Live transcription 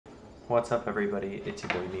What's up, everybody? It's your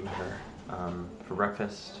boy Meme here. For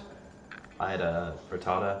breakfast, I had a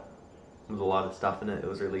frittata with a lot of stuff in it. It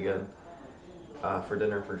was really good. For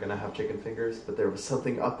dinner, we're gonna have chicken fingers, but there was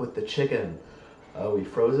something up with the chicken. We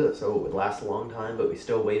froze it so it would last a long time, but we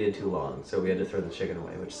still waited too long, so we had to throw the chicken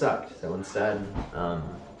away, which sucked. So instead,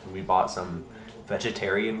 we bought some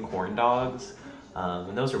vegetarian corn dogs,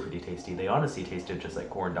 and those were pretty tasty. They honestly tasted just like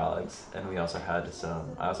corn dogs. And we also had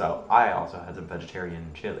some. I also had some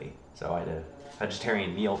vegetarian chili, so I had a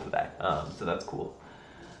vegetarian meal today. So that's cool.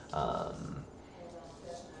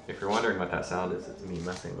 If you're wondering what that sound is, it's me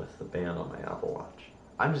messing with the band on my Apple Watch.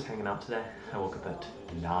 I'm just hanging out today. I woke up at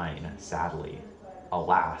 9, sadly.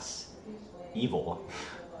 Alas. Evil.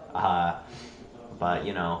 But,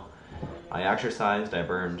 you know, I exercised. I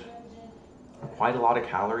burned quite a lot of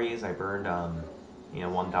calories. I burned,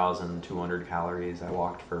 1,200 calories. I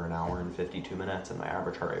walked for an hour and 52 minutes, and my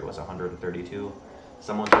average heart rate was 132.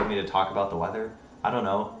 Someone told me to talk about the weather. I don't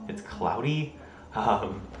know. It's cloudy.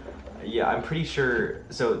 Yeah, I'm pretty sure.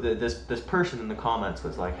 So this person in the comments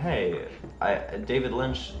was like, "Hey, David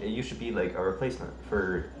Lynch, you should be like a replacement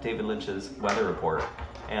for David Lynch's weather report."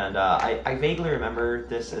 And I vaguely remember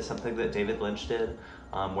this as something that David Lynch did,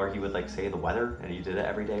 where he would like say the weather, and he did it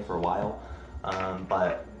every day for a while.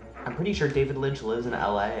 But I'm pretty sure David Lynch lives in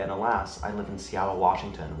LA, and alas, I live in Seattle,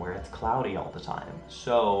 Washington, where it's cloudy all the time.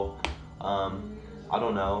 So, I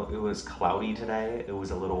don't know. It was cloudy today. It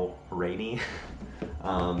was a little rainy.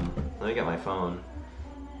 Let me get my phone.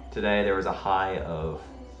 Today there was a high of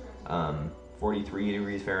 43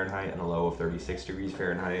 degrees Fahrenheit and a low of 36 degrees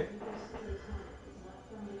Fahrenheit.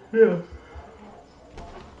 Yeah.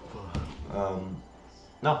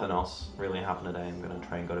 Nothing else really happened today. I'm gonna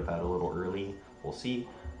try and go to bed a little early. We'll see.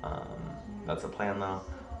 That's the plan though.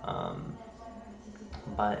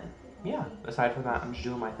 But yeah, aside from that, I'm just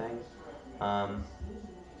doing my thing.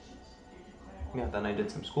 Yeah, then I did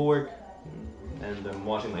some schoolwork, and I'm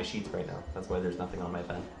washing my sheets right now. That's why there's nothing on my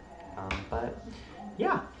bed. But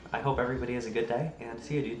yeah, I hope everybody has a good day, and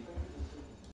see you, dude.